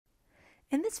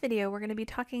In this video, we're going to be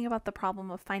talking about the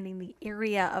problem of finding the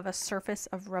area of a surface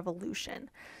of revolution.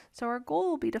 So our goal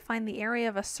will be to find the area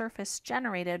of a surface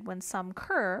generated when some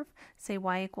curve, say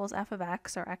y equals f of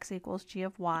x or x equals g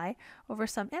of y, over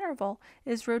some interval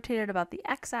is rotated about the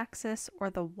x-axis or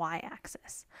the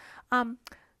y-axis.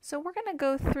 So we're going to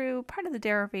go through part of the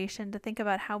derivation to think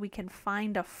about how we can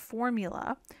find a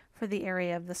formula for the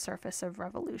area of the surface of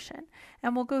revolution.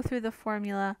 And we'll go through the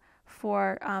formula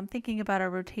for thinking about a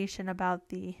rotation about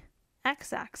the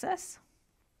x-axis.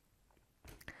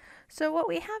 So what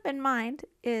we have in mind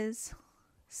is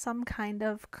some kind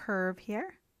of curve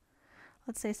here.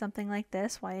 Let's say something like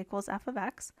this, y equals f of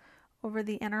x, over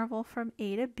the interval from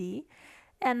a to b.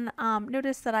 And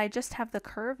notice that I just have the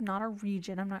curve, not a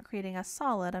region. I'm not creating a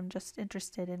solid. I'm just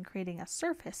interested in creating a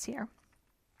surface here.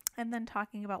 And then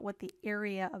talking about what the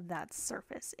area of that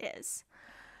surface is.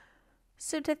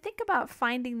 So to think about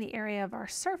finding the area of our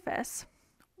surface,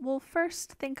 we'll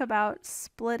first think about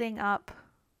splitting up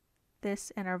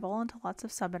this interval into lots of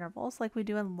subintervals like we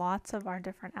do in lots of our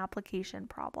different application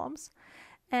problems.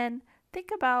 And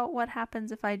think about what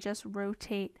happens if I just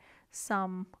rotate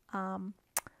some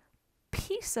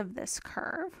piece of this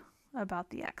curve about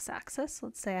the x-axis.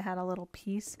 Let's say I had a little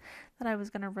piece that I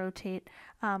was going to rotate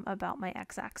about my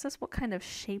x-axis. What kind of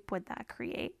shape would that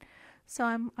create? So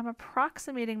I'm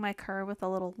approximating my curve with a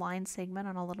little line segment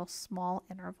on a little small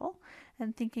interval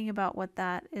and thinking about what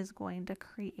that is going to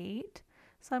create.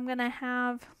 So I'm going to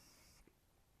have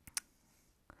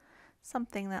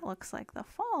something that looks like the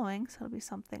following. So it'll be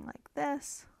something like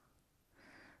this,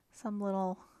 some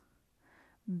little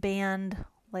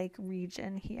band-like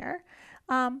region here.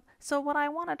 So what I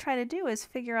want to try to do is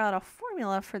figure out a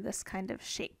formula for this kind of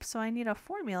shape. So I need a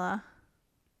formula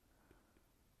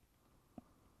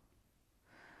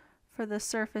for the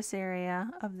surface area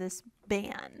of this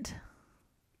band.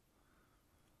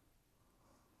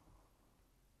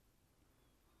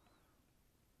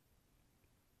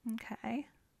 Okay,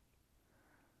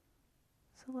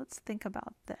 so let's think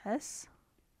about this.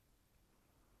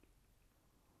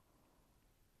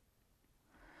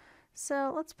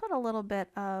 So let's put a little bit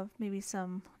of maybe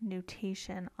some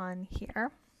notation on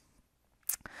here.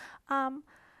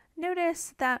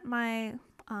 Notice that my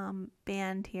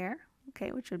band here,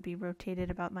 okay, which would be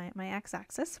rotated about my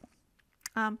x-axis,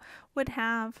 would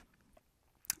have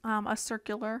a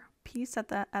circular piece at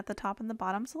the top and the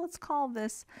bottom. So let's call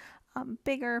this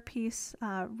bigger piece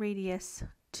radius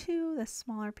 2, this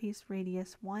smaller piece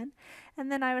radius 1,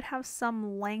 and then I would have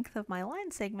some length of my line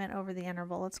segment over the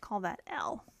interval. Let's call that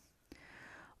L.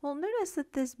 Well, notice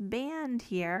that this band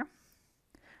here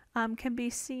can be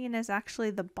seen as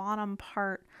actually the bottom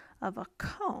part of a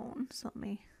cone. So let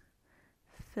me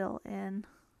fill in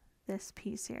this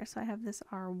piece here. So I have this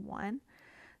R1.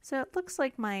 So it looks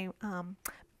like my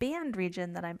band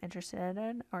region that I'm interested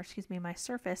in, or excuse me, my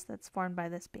surface that's formed by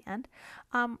this band,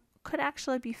 could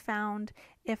actually be found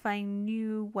if I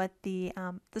knew what the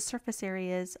surface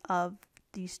areas of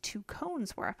these two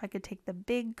cones were. If I could take the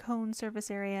big cone surface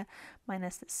area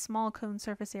minus the small cone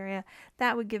surface area,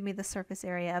 that would give me the surface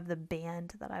area of the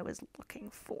band that I was looking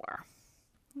for.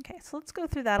 Okay, so let's go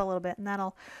through that a little bit, and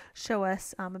that'll show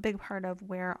us a big part of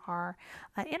where our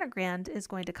integrand is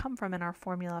going to come from in our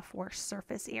formula for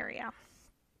surface area.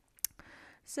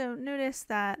 So notice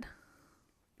that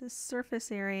the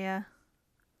surface area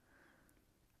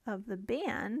of the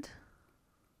band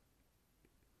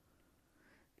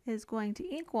is going to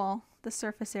equal the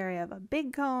surface area of a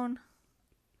big cone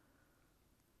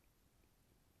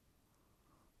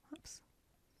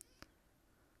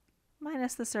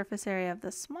minus the surface area of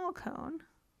the small cone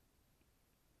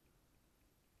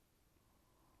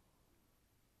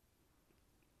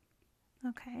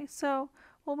Okay, so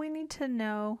well, we need to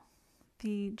know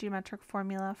the geometric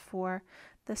formula for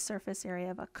the surface area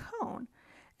of a cone.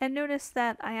 And notice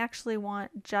that I actually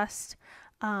want just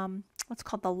what's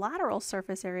called the lateral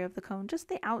surface area of the cone, just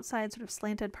the outside sort of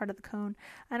slanted part of the cone.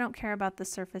 I don't care about the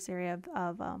surface area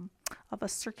of a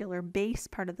circular base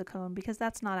part of the cone because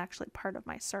that's not actually part of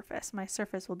my surface. My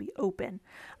surface will be open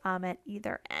at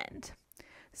either end.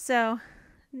 So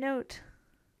note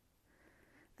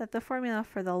that the formula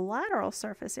for the lateral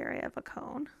surface area of a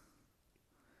cone,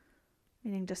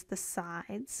 meaning just the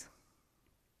sides,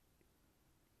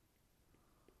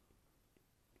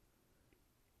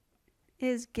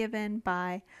 is given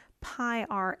by pi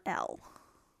RL.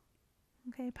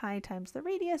 Okay, pi times the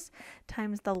radius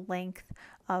times the length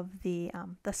of the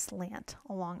slant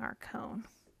along our cone.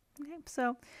 Okay,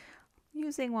 so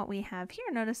using what we have here,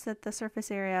 notice that the surface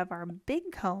area of our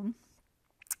big cone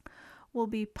will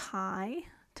be pi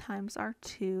times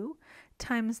R2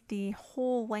 times the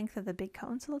whole length of the big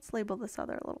cone. So let's label this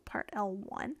other little part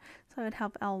L1. So I would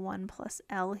have L1 plus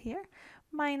L here,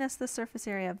 minus the surface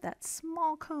area of that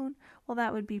small cone. Well,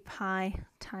 that would be pi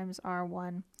times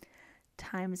R1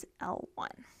 times L1.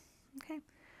 Okay,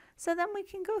 so then we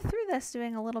can go through this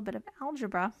doing a little bit of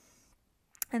algebra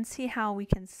and see how we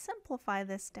can simplify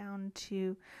this down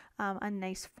to a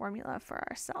nice formula for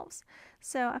ourselves.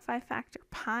 So if I factor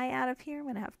pi out of here, I'm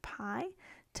going to have pi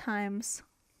times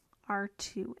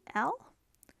R2L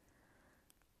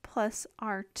plus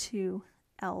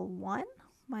R2L1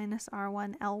 minus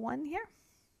R1L1 here.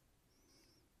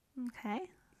 Okay,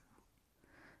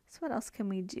 so what else can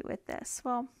we do with this?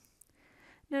 Well,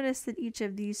 notice that each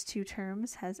of these two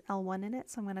terms has L1 in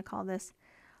it, so I'm going to call this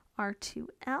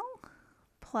R2L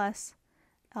plus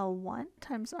L1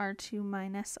 times R2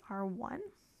 minus R1.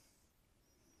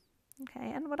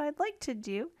 Okay, and what I'd like to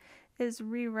do is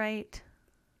rewrite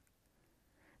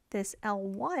this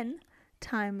L1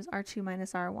 times R2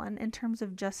 minus R1 in terms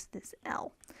of just this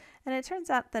L. And it turns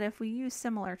out that if we use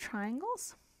similar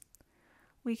triangles,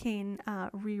 we can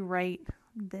rewrite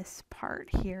this part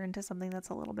here into something that's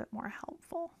a little bit more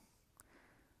helpful.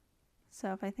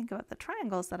 So if I think about the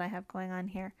triangles that I have going on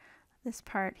here, this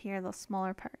part here, the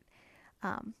smaller part,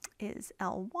 is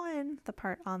L1. The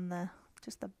part on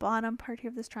just the bottom part here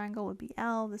of this triangle would be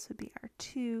L. This would be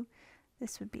R2.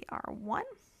 This would be R1.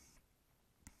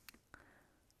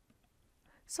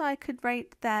 So I could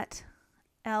write that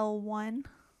L1,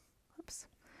 oops,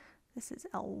 this is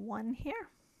L1 here,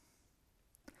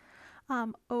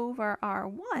 over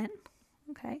R1,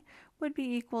 okay, would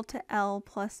be equal to L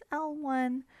plus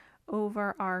L1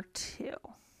 over R2.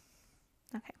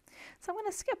 Okay, so I'm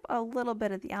going to skip a little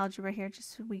bit of the algebra here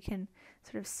just so we can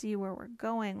sort of see where we're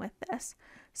going with this.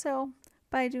 So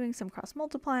by doing some cross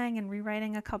multiplying and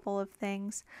rewriting a couple of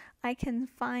things, I can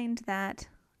find that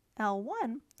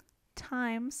L1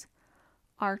 times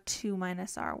R2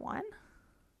 minus R1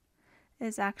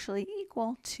 is actually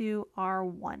equal to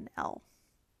R1L.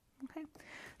 Okay,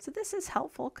 so this is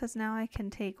helpful because now I can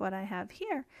take what I have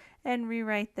here and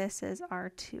rewrite this as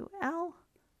R2L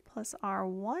plus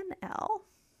R1L.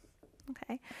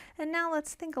 Okay, and now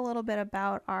let's think a little bit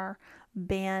about our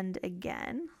band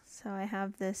again. So I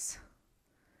have this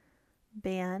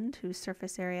band whose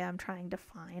surface area I'm trying to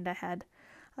find. I had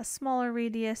a smaller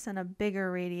radius and a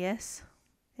bigger radius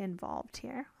involved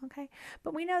here, okay?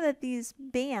 But we know that these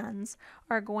bands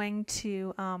are going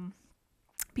to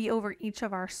be over each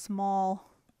of our small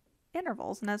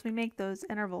intervals, and as we make those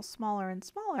intervals smaller and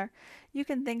smaller, you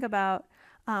can think about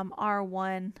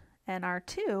R1 and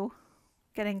R2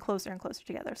 getting closer and closer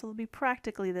together, so they'll be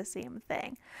practically the same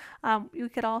thing. You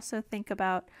could also think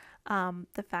about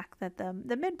the fact that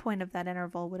the midpoint of that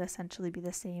interval would essentially be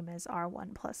the same as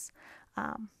R1 plus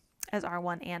as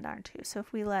R1 and R2. So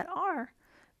if we let R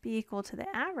be equal to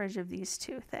the average of these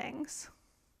two things,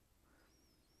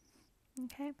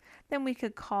 okay, then we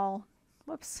could call,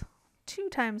 2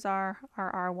 times R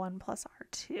our R1 plus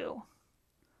R2.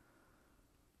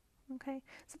 Okay,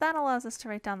 so that allows us to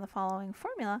write down the following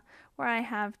formula where I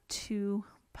have 2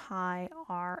 pi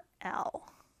RL.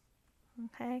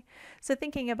 Okay, so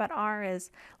thinking about R as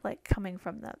like coming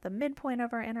from the midpoint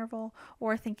of our interval,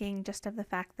 or thinking just of the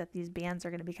fact that these bands are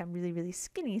going to become really, really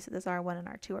skinny, so this R1 and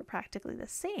R2 are practically the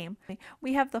same,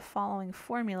 we have the following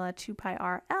formula, 2 pi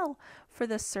RL, for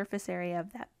the surface area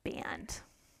of that band.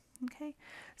 Okay,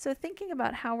 so thinking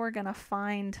about how we're going to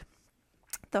find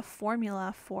the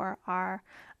formula for our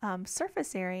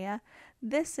surface area,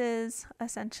 this is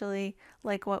essentially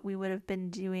like what we would have been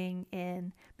doing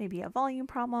in maybe a volume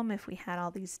problem if we had all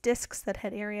these disks that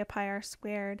had area pi r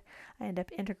squared. I end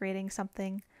up integrating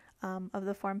something of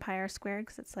the form pi r squared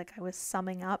because it's like I was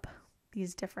summing up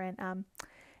these different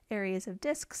areas of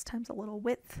disks times a little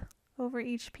width over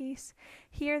each piece.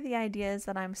 Here the idea is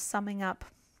that I'm summing up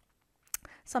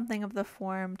something of the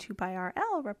form 2 pi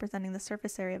RL representing the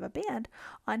surface area of a band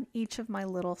on each of my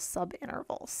little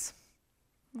subintervals.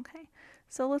 Okay,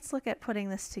 so let's look at putting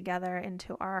this together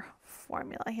into our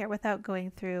formula here without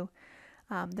going through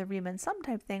the Riemann sum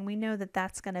type thing. We know that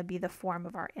that's going to be the form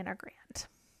of our integrand.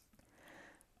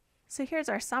 So here's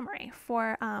our summary.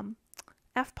 For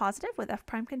f positive with f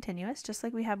prime continuous, just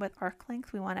like we had with arc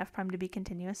length, we want f prime to be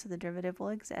continuous so the derivative will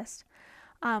exist.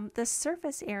 The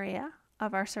surface area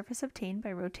of our surface obtained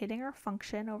by rotating our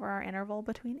function over our interval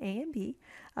between a and b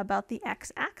about the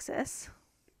x-axis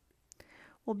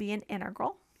will be an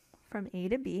integral from a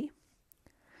to b.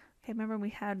 Okay, remember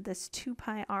we had this 2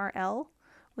 pi RL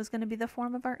was going to be the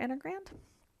form of our integrand.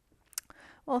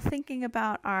 Well, thinking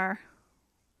about our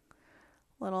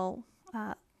little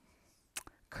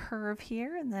curve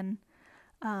here, and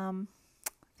then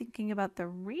thinking about the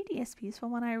radius piece, well,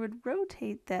 when I would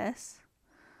rotate this,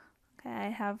 okay, I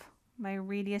have my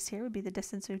radius here would be the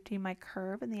distance between my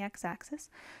curve and the x-axis.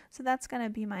 So that's going to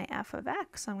be my f of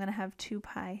x. So I'm going to have 2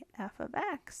 pi f of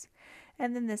x.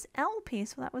 And then this L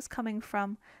piece, well, that was coming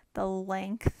from the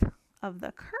length of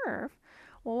the curve.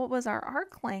 Well, what was our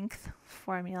arc length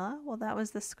formula? Well, that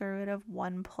was the square root of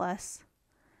 1 plus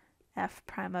f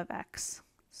prime of x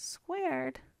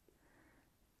squared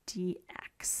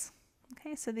dx.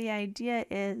 Okay, so the idea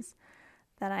is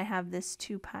that I have this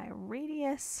 2 pi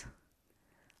radius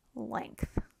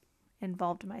length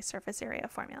involved in my surface area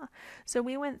formula. So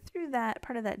we went through that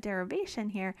part of that derivation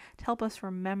here to help us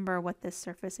remember what this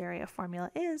surface area formula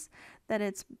is, that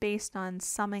it's based on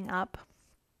summing up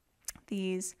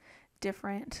these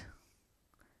different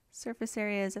surface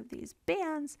areas of these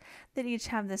bands that each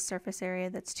have this surface area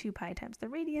that's 2 pi times the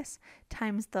radius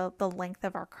times the length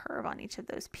of our curve on each of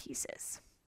those pieces.